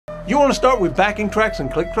You want to start with backing tracks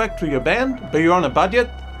and click track to your band, but you're on a budget?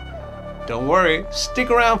 Don't worry,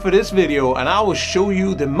 stick around for this video and I will show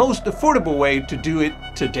you the most affordable way to do it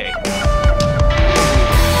today.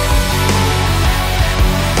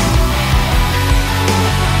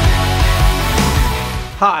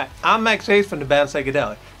 Hi, I'm Max Haze from the band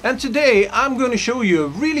Psyckadeli, and today I'm going to show you a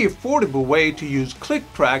really affordable way to use click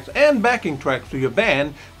tracks and backing tracks to your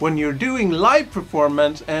band when you're doing live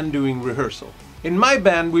performance and doing rehearsal. In my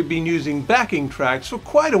band we've been using backing tracks for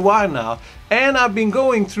quite a while now, and I've been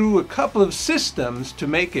going through a couple of systems to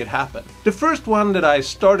make it happen. The first one that I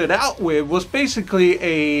started out with was basically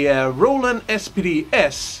a Roland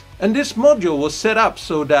SPDS. And this module was set up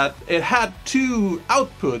so that it had two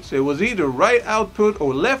outputs. It was either right output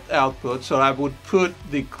or left output, so I would put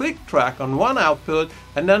the click track on one output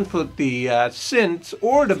and then put the synths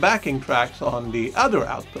or the backing tracks on the other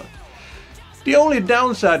output. The only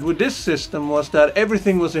downside with this system was that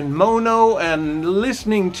everything was in mono, and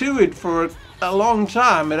listening to it for a long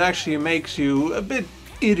time it actually makes you a bit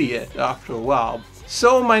idiot after a while.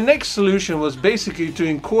 So my next solution was basically to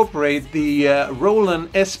incorporate the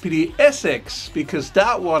Roland SPDS, because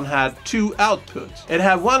that one had two outputs. It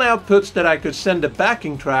had one output that I could send the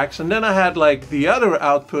backing tracks, and then I had like the other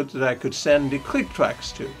output that I could send the click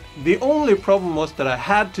tracks to. The only problem was that I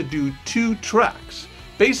had to do two tracks.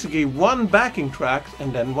 Basically one backing track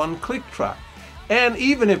and then one click track. And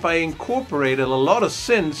even if I incorporated a lot of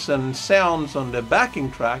synths and sounds on the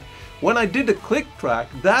backing track, when I did the click track,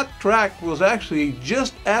 that track was actually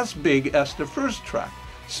just as big as the first track.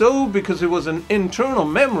 So because it was an internal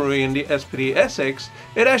memory in the SPDS,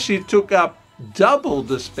 it actually took up double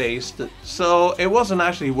the space, so it wasn't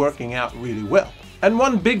actually working out really well. And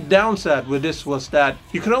one big downside with this was that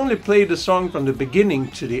you could only play the song from the beginning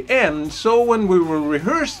to the end, so when we were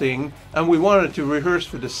rehearsing and we wanted to rehearse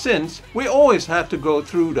for the synths, we always had to go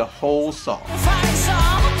through the whole song.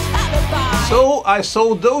 So I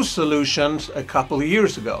sold those solutions a couple of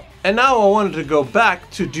years ago. And now I wanted to go back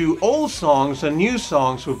to do old songs and new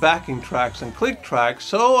songs with backing tracks and click tracks,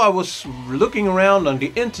 so I was looking around on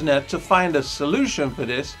the internet to find a solution for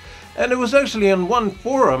this, and it was actually on one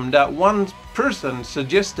forum that one person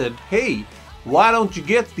suggested, hey, why don't you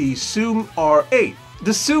get the Zoom R8?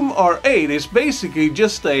 The Zoom R8 is basically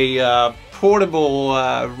just a portable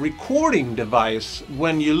recording device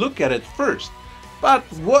when you look at it first. But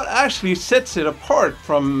what actually sets it apart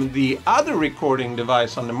from the other recording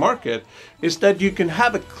device on the market is that you can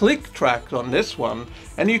have a click track on this one,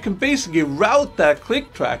 and you can basically route that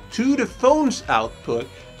click track to the phone's output,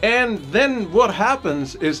 and then what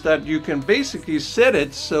happens is that you can basically set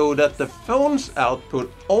it so that the phone's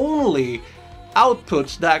output only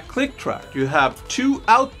outputs that click track. You have two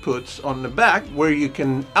outputs on the back where you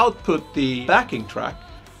can output the backing track,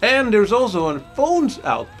 and there's also a phone's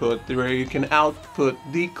output where you can output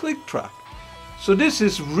the click track. So this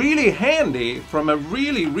is really handy from a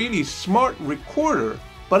really smart recorder.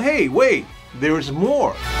 But hey, wait, there's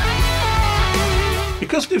more.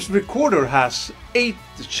 Because this recorder has 8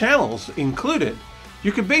 channels included,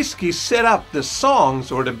 you can basically set up the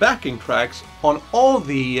songs or the backing tracks on all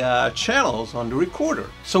the channels on the recorder.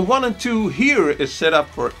 So 1 and 2 here is set up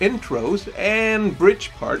for intros and bridge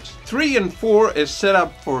parts. 3 and 4 is set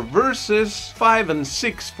up for verses. 5 and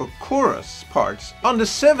 6 for chorus parts. On the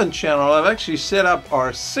 7th channel I've actually set up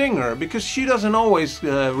our singer, because she doesn't always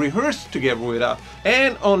rehearse together with us.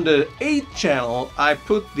 And on the 8th channel I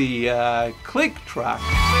put the click track.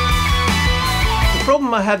 The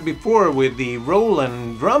problem I had before with the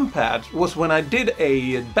Roland drum pads was when I did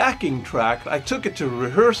a backing track, I took it to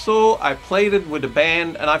rehearsal, I played it with the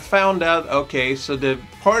band, and I found out, okay, so the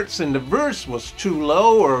parts in the verse was too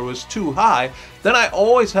low or it was too high. Then I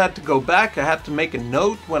always had to go back. I had to make a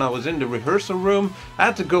note when I was in the rehearsal room. I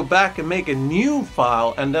had to go back and make a new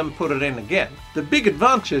file and then put it in again. The big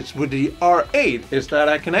advantage with the R8 is that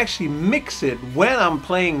I can actually mix it when I'm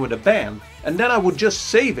playing with a band, and then I would just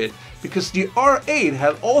save it, because the R8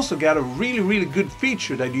 has also got a really good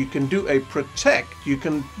feature that you can do a protect. You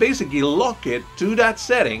can basically lock it to that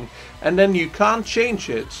setting and then you can't change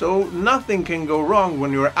it, so nothing can go wrong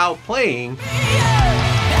when you're out playing.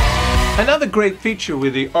 Another great feature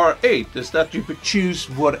with the R8 is that you could choose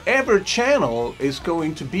whatever channel is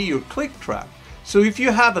going to be your click track. So if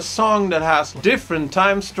you have a song that has different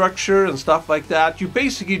time structure and stuff like that, you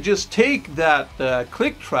basically just take that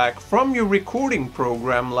click track from your recording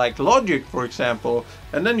program, like Logic for example,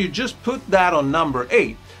 and then you just put that on number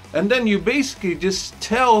 8. And then you basically just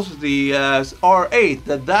tells the R8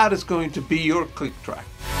 that that is going to be your click track.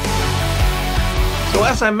 So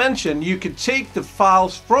as I mentioned, you could take the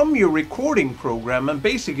files from your recording program and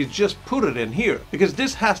basically just put it in here, because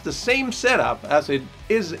this has the same setup as it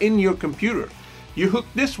is in your computer. You hook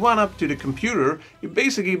this one up to the computer, it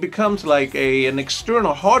basically becomes like an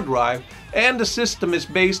external hard drive, and the system is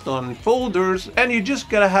based on folders, and you just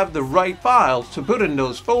gotta have the right files to put in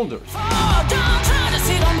those folders.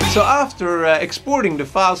 So after exporting the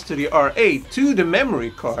files to the R8 to the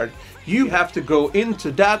memory card, you have to go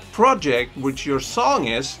into that project which your song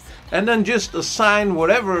is, and then just assign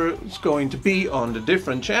whatever is going to be on the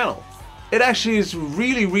different channel. It actually is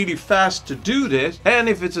really fast to do this, and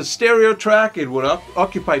if it's a stereo track it will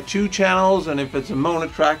occupy 2 channels, and if it's a mono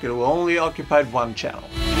track it will only occupy 1 channel.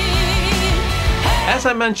 As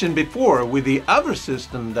I mentioned before, with the other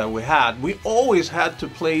system that we had, we always had to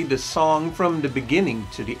play the song from the beginning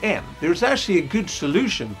to the end. There's actually a good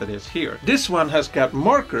solution for this here. This one has got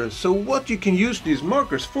markers, so what you can use these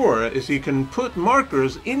markers for is you can put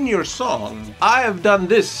markers in your song. I have done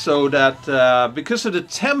this so that because of the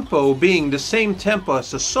tempo being the same tempo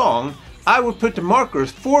as the song, I would put the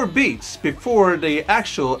markers 4 beats before the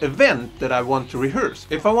actual event that I want to rehearse.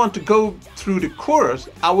 If I want to go through the chorus,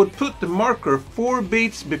 I would put the marker 4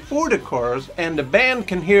 beats before the chorus, and the band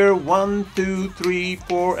can hear 1, 2, 3,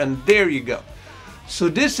 4, and there you go. So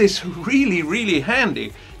this is really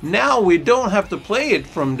handy. Now we don't have to play it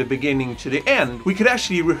from the beginning to the end. We could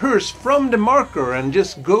actually rehearse from the marker and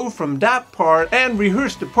just go from that part and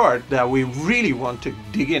rehearse the part that we really want to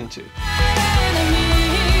dig into.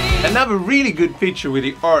 Another really good feature with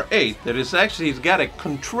the R8 that is actually it's got a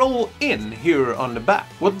control in here on the back.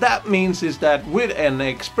 What that means is that with an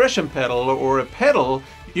expression pedal or a pedal,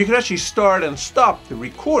 you can actually start and stop the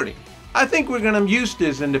recording. I think we're gonna use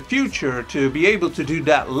this in the future to be able to do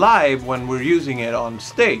that live when we're using it on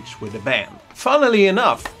stage with the band. Funnily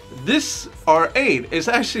enough, this R8 is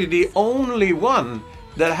actually the only one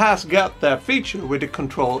that has got that feature with the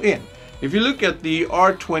control in. If you look at the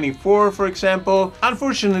R24, for example,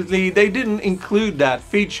 unfortunately they didn't include that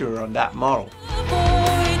feature on that model.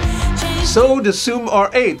 So the Zoom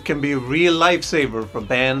R8 can be a real lifesaver for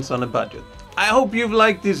bands on a budget. I hope you've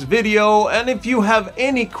liked this video, and if you have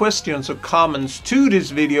any questions or comments to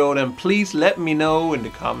this video, then please let me know in the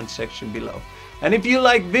comment section below. And if you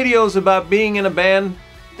like videos about being in a band,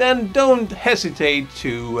 then don't hesitate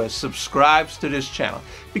to subscribe to this channel,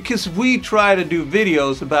 because we try to do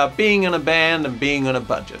videos about being in a band and being on a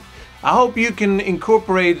budget. I hope you can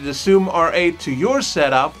incorporate the Zoom R8 to your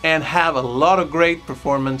setup and have a lot of great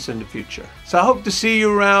performance in the future. So I hope to see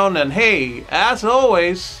you around, and hey, as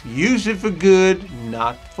always, use it for good,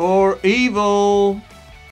 not for evil.